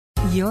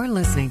You're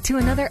listening to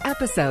another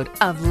episode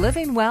of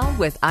Living Well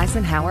with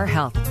Eisenhower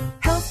Health.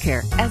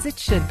 Healthcare as it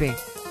should be.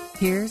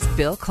 Here's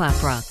Bill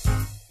Klaproth.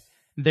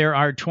 There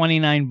are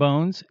 29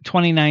 bones,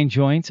 29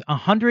 joints,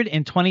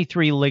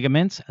 123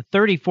 ligaments,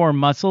 34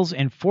 muscles,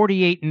 and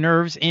 48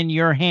 nerves in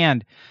your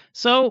hand.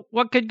 So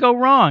what could go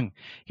wrong?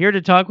 Here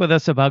to talk with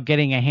us about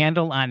getting a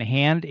handle on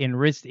hand and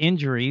wrist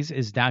injuries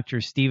is Dr.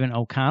 Stephen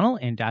O'Connell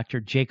and Dr.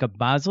 Jacob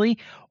Bosley,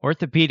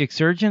 orthopedic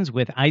surgeons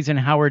with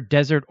Eisenhower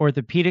Desert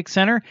Orthopedic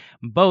Center,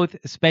 both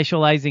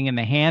specializing in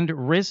the hand,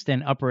 wrist,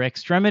 and upper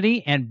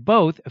extremity, and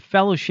both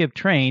fellowship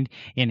trained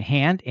in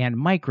hand and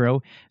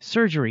micro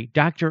surgery.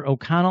 Dr.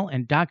 O'Connell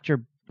and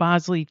Dr.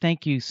 Bosley,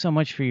 thank you so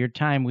much for your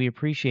time. We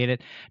appreciate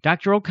it.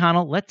 Dr.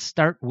 O'Connell, let's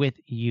start with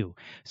you.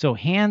 So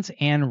hands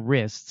and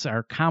wrists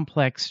are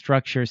complex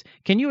structures.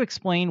 Can you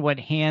explain what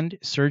hand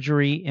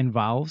surgery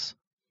involves?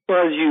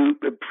 Well, as you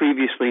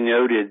previously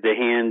noted, the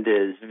hand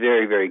is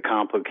very, very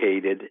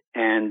complicated,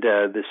 and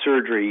the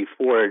surgery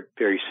for it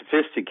very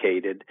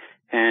sophisticated,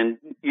 and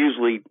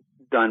usually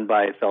done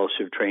by a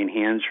fellowship-trained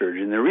hand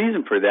surgeon. The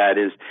reason for that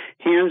is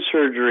hand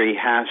surgery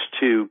has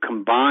to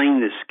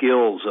combine the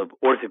skills of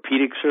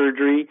orthopedic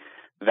surgery,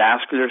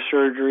 vascular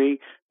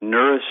surgery,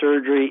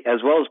 neurosurgery,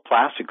 as well as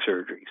plastic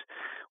surgeries.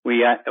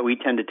 We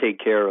tend to take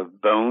care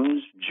of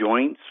bones,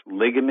 joints,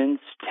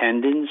 ligaments,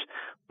 tendons,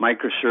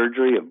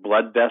 microsurgery of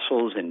blood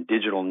vessels and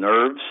digital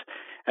nerves,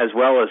 as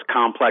well as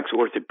complex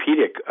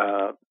orthopedic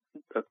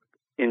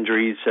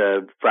injuries,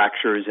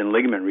 fractures, and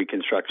ligament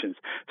reconstructions.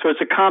 So it's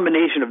a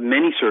combination of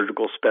many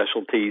surgical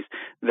specialties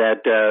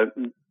that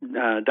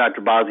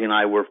Dr. Bosley and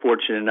I were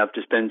fortunate enough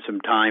to spend some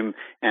time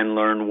and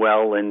learn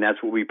well, and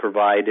that's what we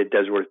provide at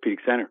Desert Orthopedic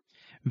Center.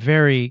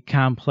 Very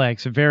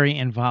complex, very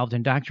involved.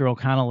 And Dr.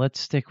 O'Connell, let's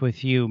stick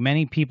with you.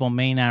 Many people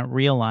may not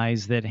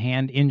realize that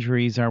hand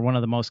injuries are one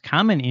of the most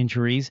common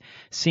injuries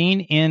seen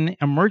in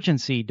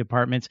emergency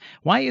departments.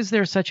 Why is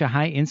there such a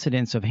high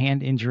incidence of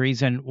hand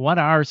injuries, and what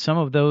are some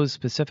of those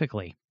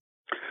specifically?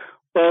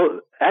 Well,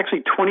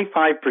 actually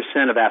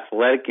 25% of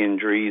athletic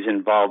injuries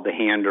involve the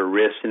hand or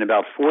wrist, and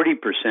about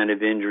 40%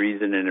 of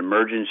injuries in an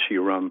emergency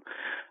room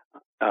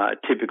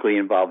typically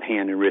involve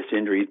hand and wrist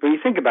injuries. But you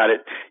think about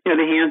it, the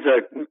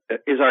hands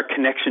is our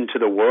connection to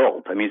the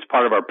world. I mean, it's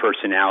part of our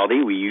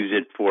personality. We use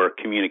it for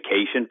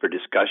communication, for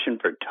discussion,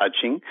 for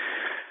touching.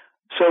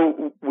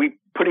 So we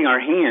putting our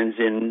hands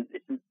in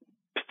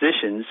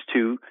positions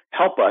to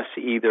help us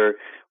either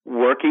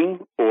working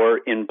or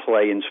in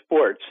play in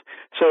sports.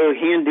 So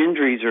hand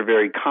injuries are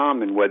very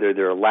common, whether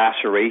they're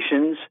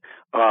lacerations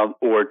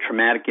or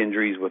traumatic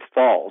injuries with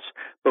falls.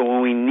 But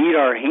when we need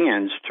our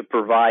hands to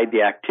provide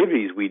the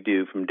activities we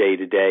do from day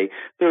to day,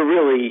 they're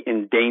really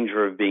in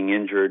danger of being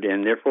injured,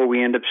 and therefore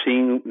we end up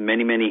seeing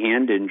many, many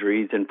hand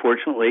injuries,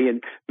 unfortunately,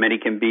 and many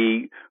can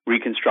be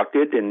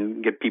reconstructed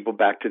and get people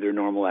back to their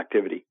normal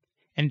activity.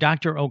 And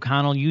Dr.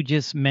 O'Connell, you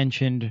just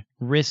mentioned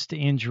wrist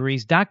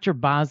injuries. Dr.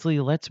 Bosley,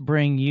 let's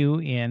bring you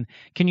in.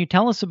 Can you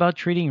tell us about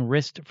treating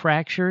wrist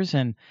fractures,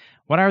 and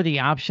what are the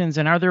options,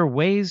 and are there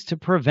ways to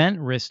prevent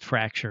wrist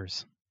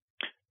fractures?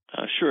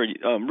 Sure.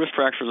 Wrist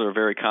fractures are a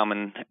very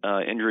common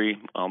injury,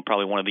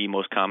 probably one of the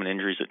most common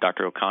injuries that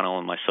Dr. O'Connell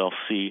and myself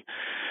see.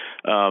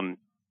 And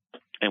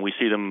we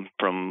see them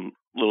from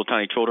little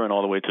tiny children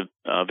all the way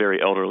to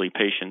very elderly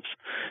patients.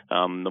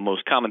 The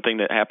most common thing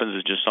that happens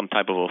is just some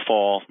type of a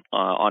fall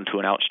onto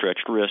an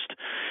outstretched wrist.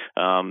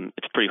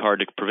 It's pretty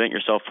hard to prevent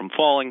yourself from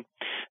falling,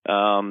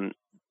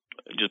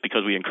 just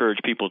because we encourage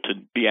people to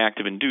be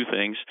active and do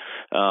things.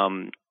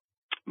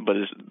 But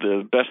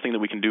the best thing that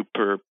we can do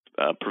per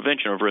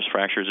prevention of wrist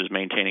fractures is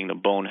maintaining the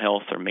bone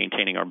health or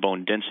maintaining our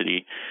bone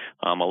density.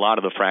 A lot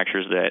of the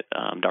fractures that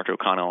Dr.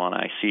 O'Connell and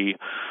I see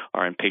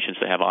are in patients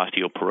that have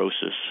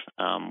osteoporosis.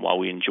 While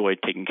we enjoy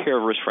taking care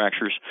of wrist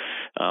fractures,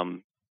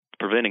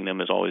 preventing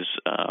them is always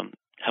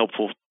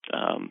helpful.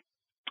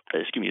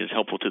 Is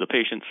helpful to the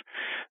patients.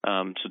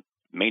 So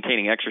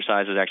maintaining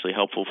exercise is actually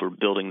helpful for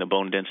building the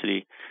bone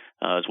density,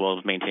 as well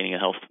as maintaining a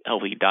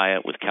healthy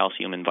diet with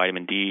calcium and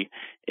vitamin D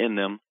in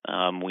them.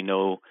 We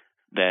know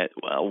that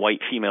white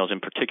females in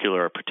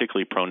particular are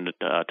particularly prone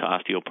to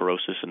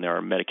osteoporosis, and there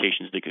are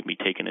medications that can be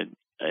taken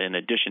in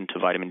addition to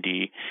vitamin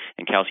D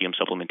and calcium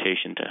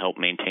supplementation to help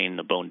maintain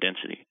the bone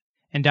density.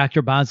 And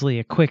Dr. Bosley,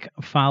 a quick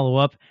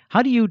follow-up.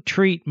 How do you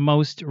treat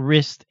most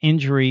wrist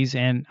injuries,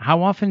 and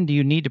how often do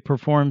you need to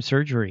perform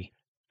surgery?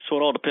 So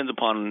it all depends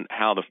upon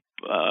how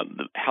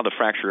the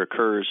fracture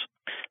occurs,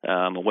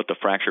 and what the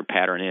fracture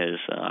pattern is.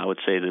 I would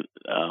say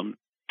that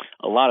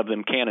a lot of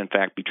them can, in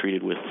fact, be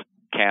treated with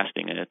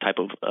casting, and a type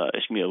of,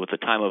 with the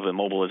time of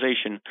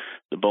immobilization,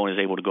 the bone is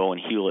able to go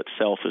and heal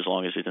itself as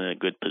long as it's in a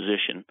good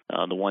position.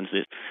 The ones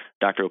that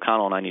Dr.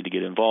 O'Connell and I need to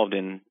get involved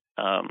in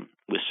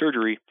with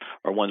surgery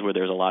are ones where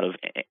there's a lot of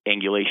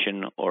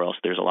angulation, or else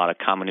there's a lot of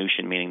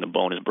comminution, meaning the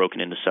bone is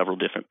broken into several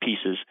different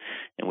pieces,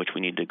 in which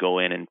we need to go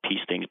in and piece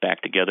things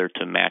back together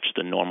to match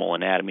the normal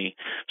anatomy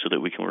so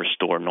that we can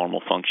restore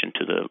normal function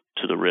to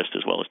the wrist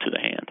as well as to the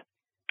hand.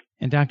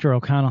 And Dr.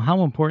 O'Connell,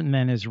 how important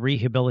then is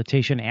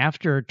rehabilitation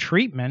after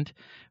treatment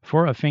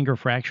for a finger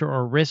fracture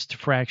or wrist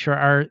fracture?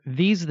 Are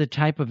these the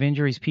type of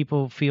injuries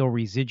people feel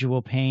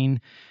residual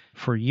pain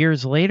for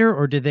years later,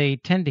 or do they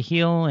tend to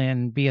heal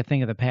and be a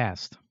thing of the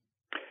past?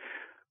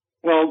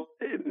 Well,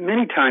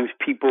 many times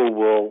people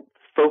will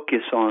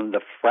focus on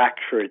the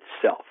fracture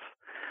itself.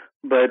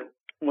 But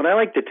what I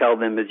like to tell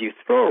them is you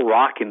throw a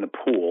rock in the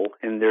pool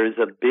and there's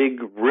a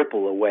big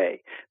ripple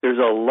away. There's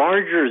a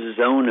larger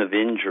zone of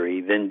injury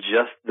than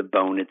just the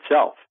bone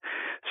itself.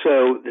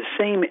 So the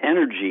same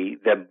energy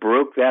that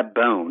broke that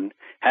bone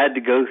had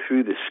to go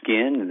through the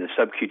skin and the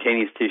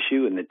subcutaneous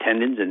tissue and the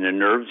tendons and the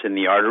nerves and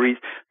the arteries.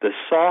 The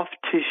soft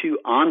tissue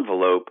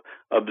envelope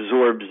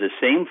absorbs the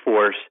same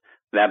force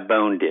that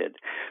bone did.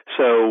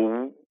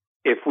 So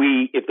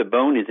if the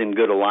bone is in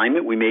good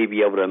alignment, we may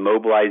be able to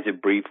immobilize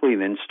it briefly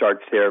and then start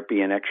therapy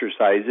and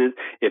exercises.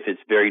 If it's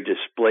very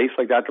displaced,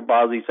 like Dr.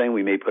 Bosley is saying,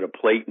 we may put a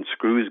plate and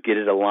screws, get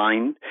it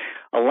aligned.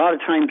 A lot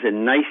of times the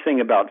nice thing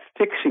about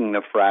fixing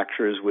the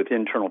fractures with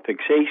internal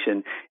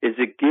fixation is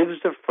it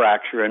gives the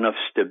fracture enough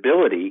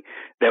stability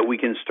that we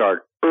can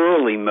start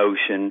early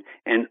motion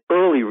and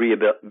early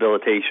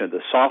rehabilitation of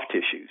the soft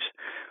tissues.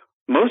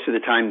 Most of the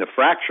time, the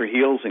fracture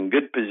heals in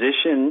good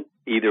position,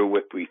 either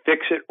if we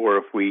fix it or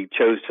if we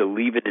chose to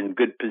leave it in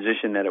good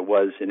position that it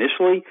was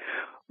initially.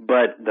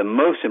 But the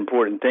most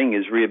important thing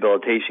is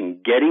rehabilitation,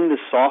 getting the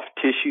soft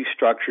tissue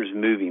structures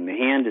moving. The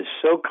hand is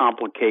so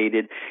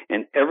complicated,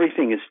 and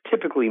everything is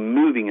typically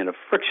moving in a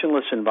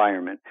frictionless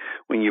environment.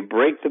 When you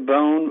break the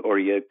bone or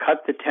you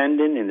cut the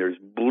tendon and there's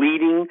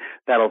bleeding,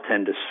 that'll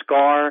tend to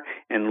scar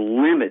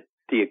and limit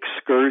the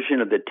excursion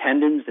of the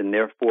tendons and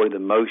therefore the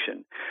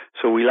motion.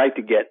 So we like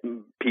to get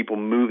people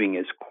moving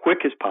as quick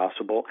as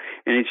possible,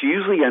 and it's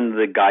usually under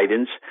the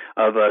guidance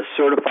of a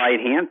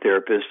certified hand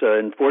therapist.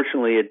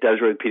 Unfortunately, at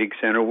Deseret Orthopedic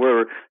Center,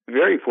 we're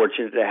very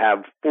fortunate to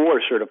have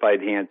 4 certified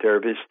hand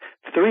therapists,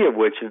 3 of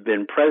which have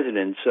been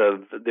presidents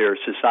of their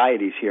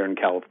societies here in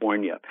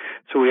California.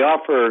 So we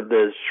offer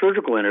the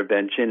surgical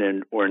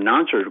intervention or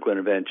non-surgical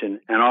intervention,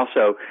 and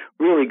also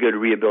really good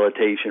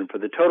rehabilitation for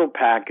the total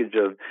package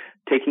of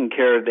taking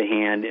care of the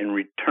hand and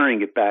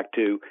returning it back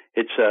to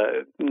its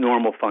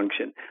normal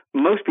function.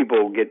 Most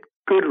people get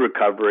good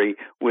recovery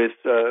with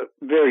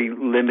very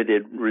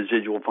limited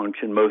residual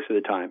function most of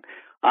the time.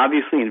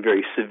 Obviously, in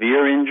very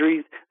severe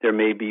injuries, there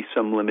may be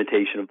some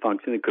limitation of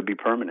function that could be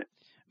permanent.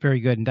 Very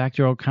good. And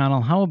Dr.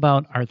 O'Connell, how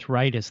about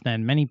arthritis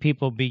then? Many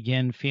people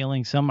begin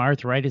feeling some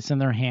arthritis in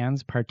their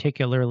hands,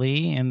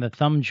 particularly in the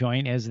thumb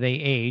joint as they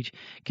age.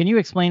 Can you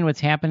explain what's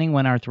happening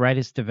when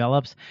arthritis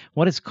develops?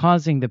 What is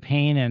causing the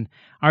pain? And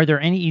are there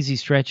any easy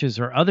stretches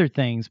or other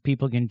things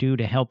people can do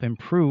to help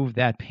improve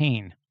that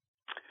pain?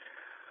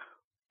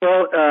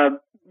 Well,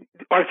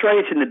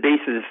 arthritis in the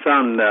base of the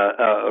thumb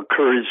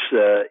occurs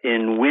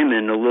in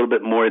women a little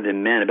bit more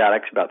than men,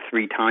 about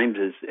 3 times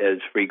as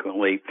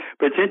frequently.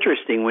 But it's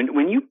interesting,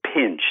 when you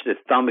pinch the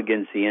thumb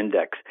against the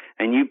index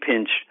and you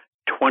pinch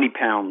 20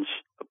 pounds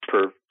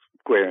per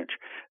square inch,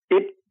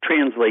 it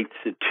translates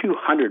to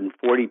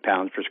 240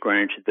 pounds per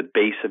square inch at the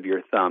base of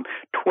your thumb.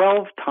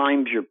 12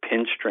 times your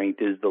pinch strength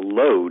is the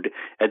load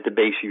at the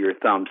base of your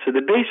thumb. So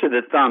the base of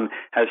the thumb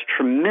has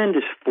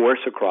tremendous force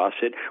across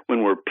it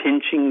when we're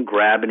pinching,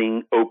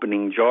 grabbing,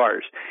 opening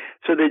jars.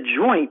 So the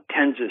joint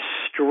tends to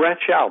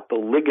stretch out the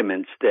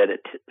ligaments that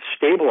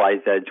stabilize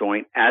that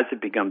joint as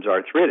it becomes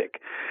arthritic.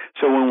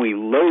 So when we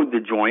load the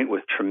joint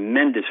with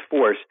tremendous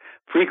force,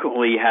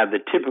 frequently you have the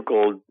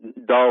typical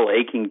dull,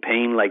 aching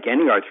pain like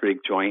any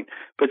arthritic joint,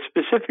 but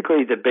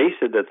specifically the base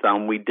of the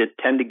thumb, we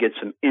tend to get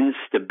some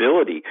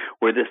instability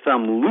where the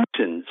thumb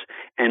loosens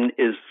and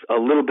is a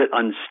little bit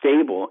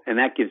unstable, and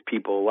that gives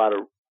people a lot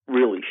of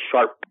really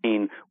sharp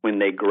pain when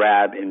they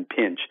grab and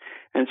pinch.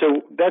 And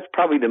so that's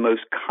probably the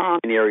most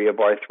common area of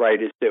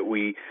arthritis that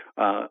we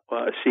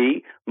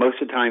see,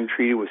 most of the time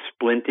treated with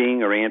splinting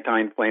or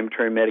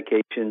anti-inflammatory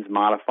medications,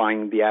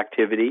 modifying the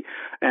activity,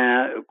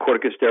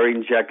 corticosteroid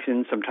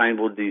injections. Sometimes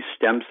we'll do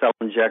stem cell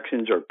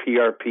injections or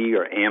PRP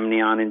or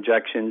amnion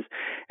injections.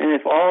 And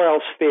if all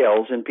else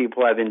fails and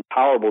people have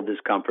intolerable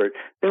discomfort,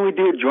 then we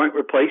do a joint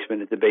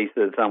replacement at the base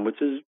of the thumb,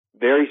 which is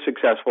very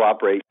successful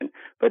operation,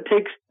 but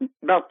takes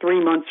about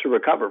 3 months to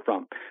recover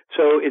from.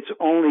 So it's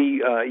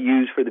only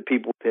used for the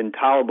people with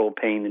intolerable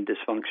pain and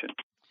dysfunction.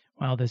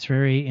 Wow, that's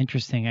very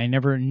interesting. I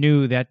never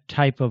knew that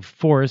type of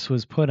force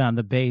was put on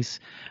the base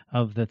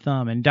of the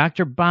thumb. And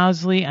Dr.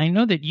 Bosley, I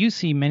know that you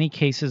see many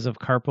cases of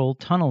carpal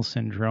tunnel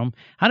syndrome.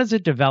 How does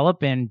it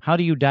develop, and how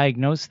do you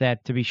diagnose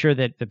that to be sure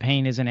that the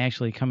pain isn't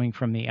actually coming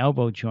from the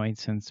elbow joint,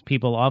 since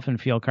people often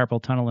feel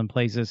carpal tunnel in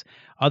places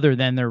other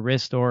than their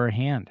wrist or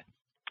hand?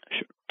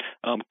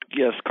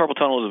 Yes, carpal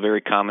tunnel is a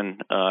very common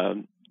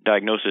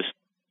diagnosis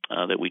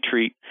that we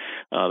treat.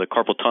 The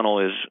carpal tunnel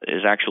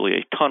is actually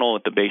a tunnel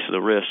at the base of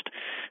the wrist.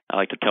 I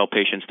like to tell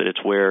patients that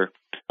it's where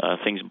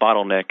things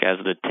bottleneck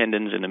as the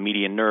tendons and the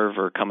median nerve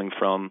are coming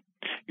from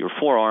your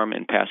forearm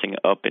and passing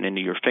up and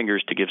into your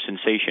fingers to give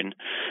sensation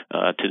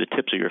to the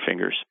tips of your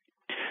fingers.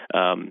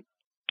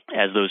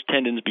 As those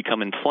tendons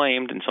become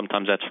inflamed, and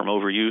sometimes that's from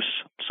overuse,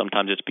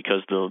 sometimes it's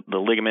because the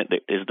ligament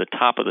that is the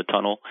top of the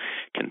tunnel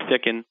can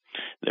thicken.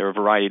 There are a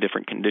variety of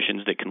different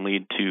conditions that can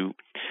lead to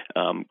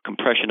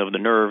compression of the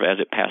nerve as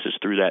it passes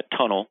through that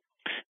tunnel.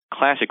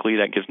 Classically,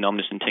 that gives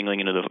numbness and tingling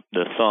into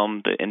the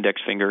thumb, the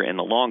index finger, and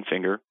the long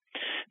finger.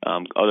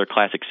 Other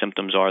classic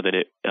symptoms are that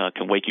it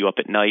can wake you up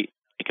at night.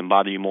 It can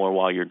bother you more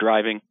while you're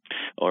driving,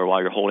 or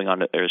while you're holding on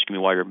to,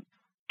 while you're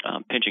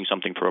pinching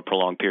something for a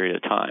prolonged period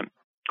of time.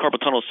 Carpal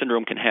tunnel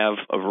syndrome can have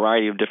a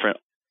variety of different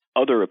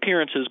other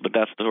appearances, but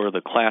that's sort of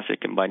the classic.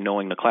 And by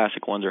knowing the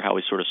classic ones, or how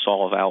we sort of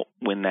solve out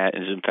when that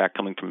is in fact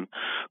coming from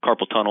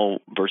carpal tunnel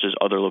versus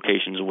other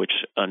locations in which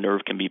a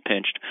nerve can be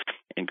pinched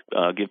and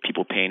give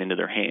people pain into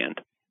their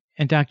hand.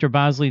 And Dr.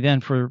 Bosley,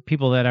 then, for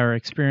people that are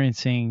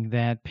experiencing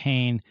that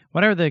pain,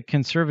 what are the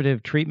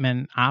conservative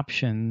treatment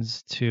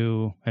options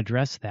to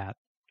address that?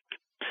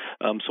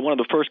 So one of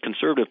the first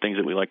conservative things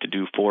that we like to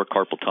do for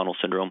carpal tunnel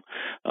syndrome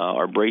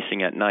are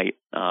bracing at night.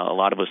 A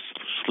lot of us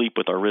sleep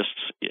with our wrists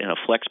in a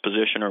flex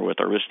position or with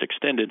our wrist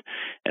extended,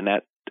 and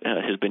that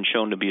has been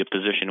shown to be a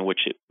position in which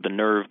the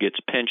nerve gets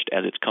pinched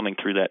as it's coming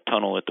through that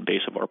tunnel at the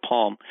base of our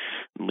palm,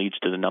 and leads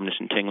to the numbness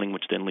and tingling,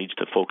 which then leads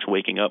to folks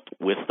waking up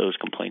with those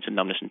complaints of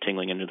numbness and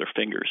tingling into their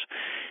fingers.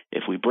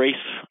 If we brace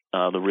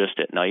the wrist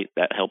at night,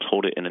 that helps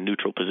hold it in a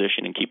neutral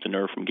position and keep the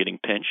nerve from getting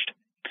pinched.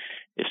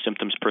 If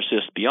symptoms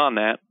persist beyond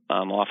that,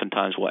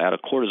 oftentimes we'll add a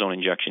cortisone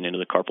injection into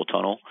the carpal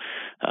tunnel,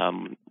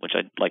 which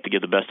I'd like to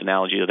give the best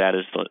analogy of that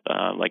is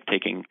like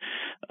taking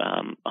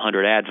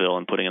 100 Advil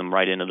and putting them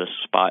right into the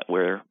spot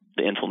where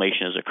the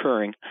inflammation is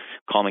occurring,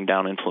 calming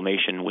down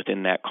inflammation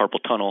within that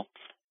carpal tunnel,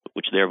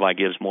 which thereby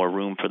gives more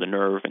room for the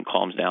nerve and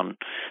calms down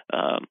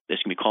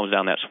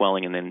that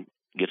swelling, and then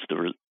gets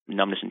the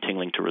numbness and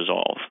tingling to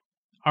resolve.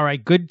 All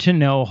right, good to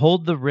know.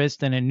 Hold the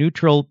wrist in a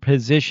neutral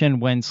position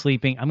when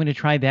sleeping. I'm going to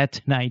try that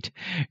tonight.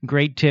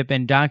 Great tip.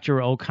 And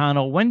Dr.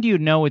 O'Connell, when do you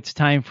know it's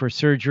time for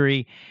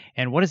surgery,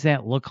 and what does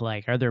that look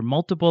like? Are there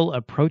multiple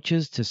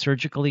approaches to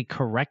surgically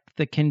correct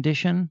the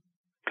condition?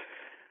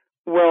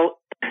 Well,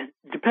 it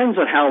depends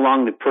on how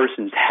long the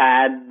person's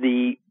had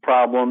the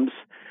problems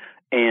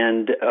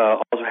and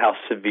also how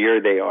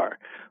severe they are.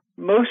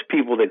 Most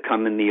people that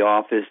come in the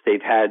office, they've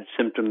had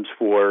symptoms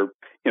for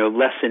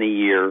less than a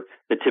year.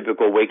 The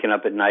typical waking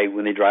up at night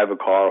when they drive a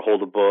car,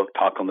 hold a book,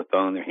 talk on the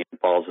phone, their hand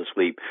falls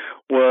asleep.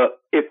 Well,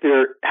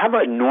 how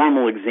about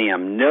normal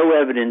exam? No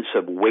evidence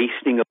of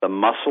wasting of the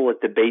muscle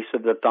at the base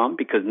of the thumb,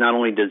 because not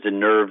only does the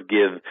nerve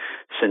give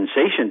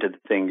sensation to the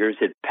fingers,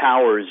 it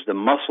powers the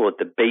muscle at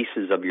the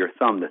bases of your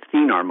thumb, the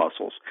thenar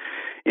muscles.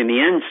 In the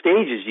end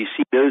stages, you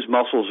see those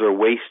muscles are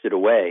wasted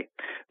away.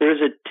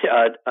 There's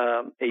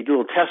a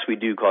little test we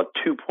do called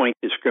 2-point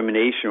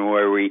discrimination,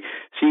 where we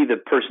see the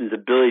person's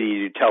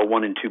ability to tell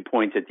 1 and 2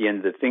 points at the end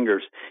of the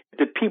fingers. If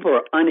the people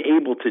are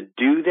unable to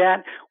do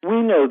that,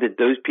 we know that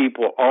those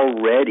people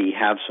already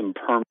have some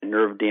permanent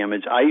nerve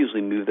damage. I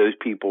usually move those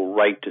people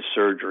right to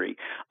surgery.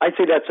 I'd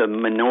say that's a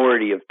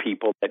minority of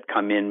people that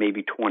come in,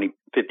 maybe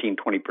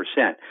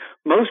 15-20%.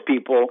 Most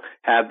people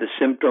have the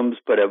symptoms,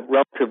 but a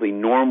relatively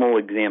normal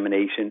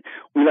examination.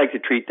 We like to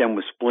treat them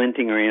with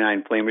splinting or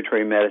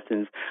anti-inflammatory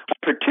medicines,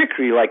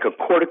 particularly like a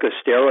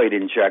corticosteroid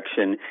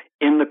injection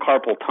in the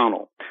carpal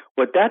tunnel.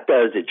 What that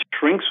does, it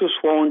shrinks the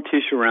swollen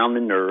tissue around the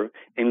nerve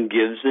and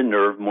gives the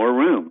nerve more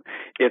room.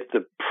 If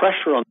the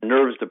pressure on the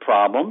nerve is the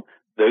problem,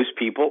 those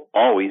people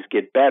always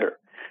get better.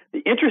 The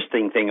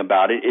interesting thing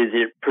about it is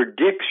it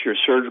predicts your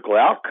surgical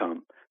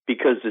outcome,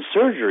 because the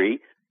surgery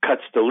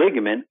cuts the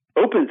ligament,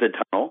 opens the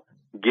tunnel,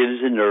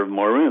 gives the nerve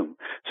more room.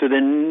 So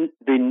then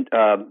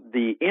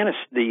the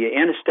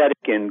anesthetic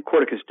and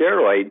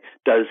corticosteroid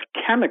does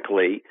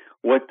chemically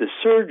what the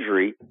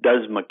surgery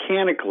does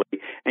mechanically,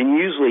 and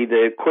usually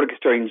the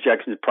corticosteroid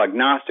injection is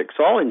prognostic.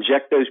 So I'll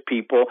inject those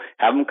people,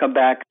 have them come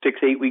back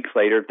 6-8 weeks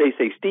later. If they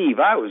say, "Steve,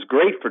 I was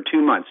great for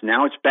 2 months,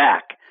 now it's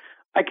back,"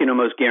 I can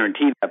almost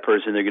guarantee that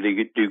person they're going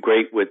to do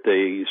great with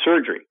the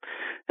surgery.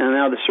 And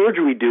now the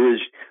surgery we do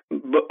is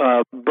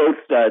both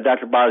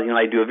Dr. Bosley and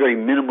I do a very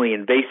minimally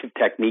invasive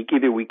technique.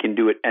 Either we can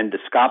do it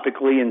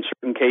endoscopically in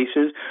certain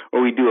cases,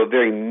 or we do a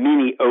very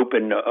mini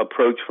open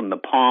approach from the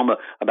palm,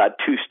 about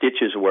 2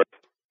 stitches worth.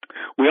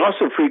 We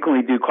also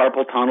frequently do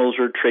carpal tunnels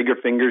or trigger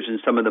fingers in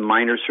some of the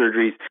minor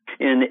surgeries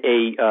in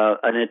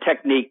a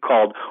technique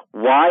called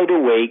wide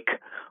awake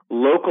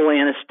local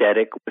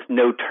anesthetic with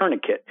no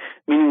tourniquet,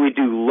 meaning we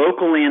do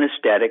local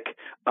anesthetic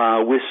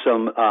with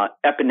some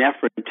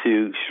epinephrine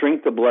to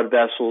shrink the blood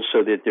vessels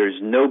so that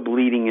there's no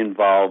bleeding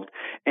involved,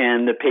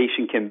 and the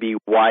patient can be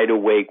wide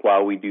awake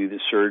while we do the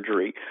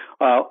surgery.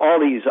 All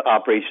these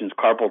operations,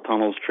 carpal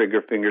tunnels,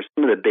 trigger fingers,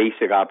 some of the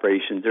basic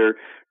operations, they're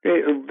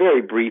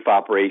very brief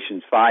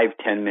operations,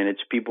 5-10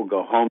 minutes. People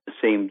go home the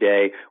same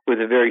day with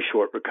a very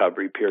short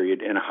recovery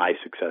period and a high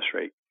success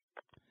rate.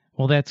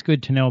 Well, that's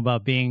good to know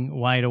about being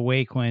wide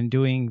awake when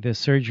doing the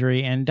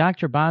surgery. And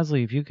Dr.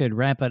 Bosley, if you could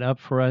wrap it up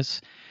for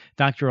us.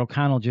 Dr.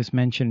 O'Connell just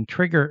mentioned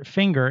trigger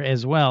finger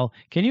as well.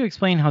 Can you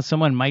explain how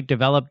someone might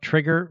develop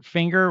trigger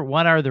finger?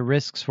 What are the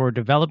risks for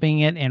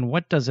developing it, and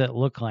what does it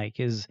look like?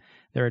 Is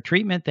there a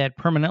treatment that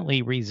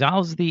permanently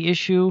resolves the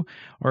issue,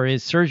 or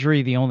is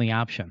surgery the only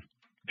option?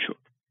 Sure.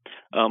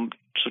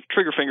 So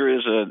trigger finger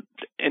is an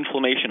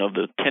inflammation of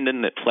the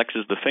tendon that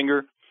flexes the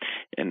finger,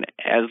 and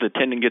as the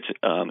tendon gets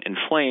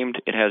inflamed,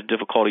 it has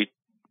difficulty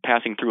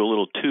passing through a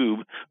little tube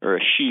or a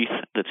sheath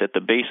that's at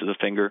the base of the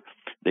finger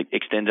that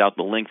extends out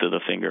the length of the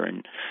finger.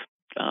 And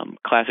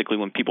classically,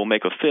 when people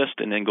make a fist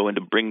and then go in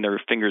to bring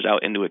their fingers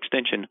out into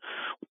extension,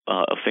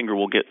 a finger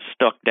will get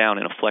stuck down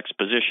in a flexed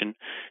position.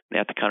 They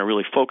have to kind of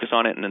really focus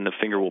on it, and then the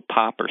finger will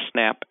pop or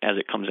snap as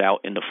it comes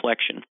out into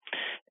flexion.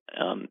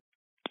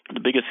 The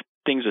biggest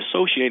things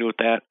associated with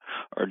that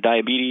are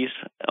diabetes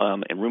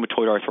and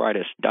rheumatoid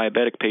arthritis.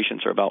 Diabetic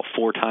patients are about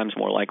 4 times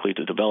more likely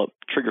to develop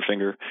trigger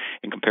finger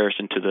in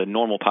comparison to the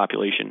normal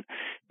population.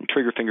 And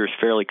trigger finger is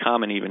fairly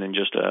common even in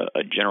just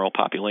a general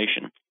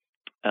population.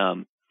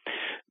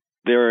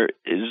 There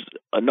is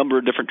a number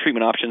of different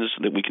treatment options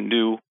that we can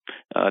do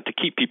to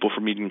keep people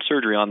from needing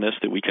surgery on this,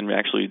 that we can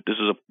actually, this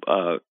is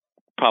a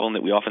problem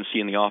that we often see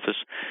in the office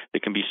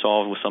that can be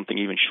solved with something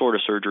even short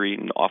of surgery,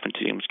 and often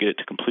teams get it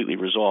to completely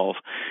resolve.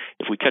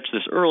 If we catch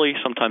this early,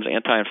 sometimes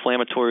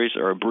anti-inflammatories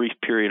or a brief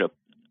period of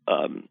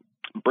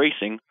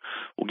bracing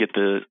will get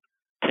the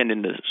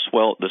tendon to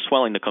swell, the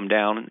swelling to come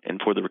down,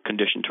 and for the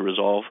condition to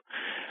resolve.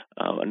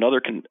 Another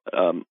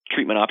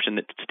treatment option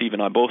that Steve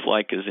and I both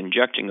like is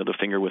injecting of the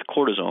finger with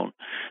cortisone.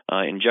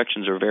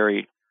 Injections are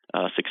very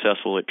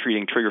successful at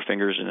treating trigger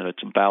fingers, and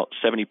it's about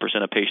 70%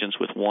 of patients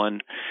with one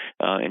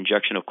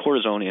injection of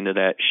cortisone into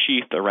that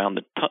sheath around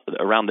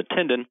the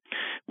tendon.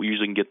 We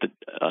usually can get the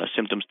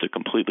symptoms to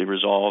completely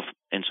resolve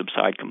and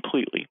subside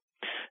completely.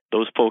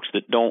 Those folks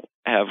that don't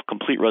have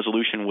complete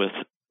resolution with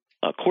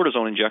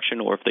cortisone injection,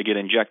 or if they get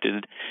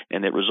injected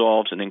and it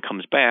resolves and then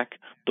comes back,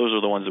 those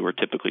are the ones that we're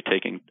typically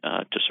taking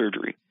to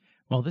surgery.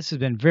 Well, this has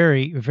been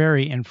very,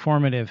 very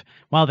informative.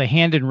 While the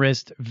hand and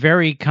wrist,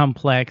 very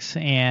complex,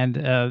 and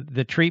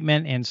the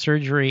treatment and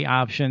surgery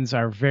options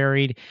are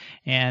varied,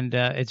 and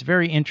it's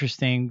very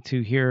interesting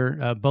to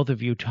hear both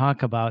of you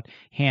talk about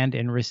hand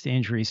and wrist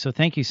injuries. So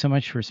thank you so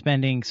much for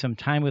spending some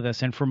time with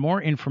us. And for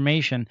more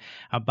information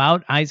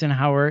about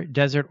Eisenhower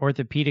Desert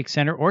Orthopedic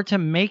Center, or to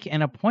make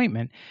an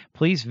appointment,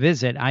 please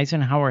visit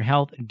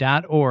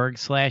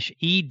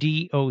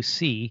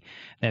eisenhowerhealth.org/EDOC.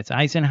 That's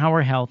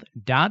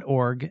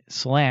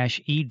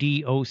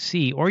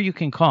eisenhowerhealth.org/EDOC, or you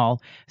can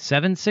call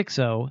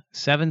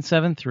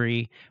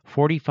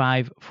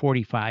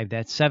 760-773-4545.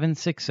 That's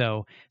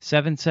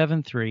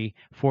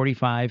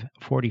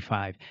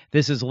 760-773-4545.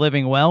 This is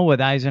Living Well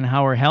with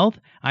Eisenhower Health.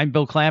 I'm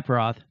Bill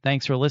Klaproth.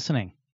 Thanks for listening.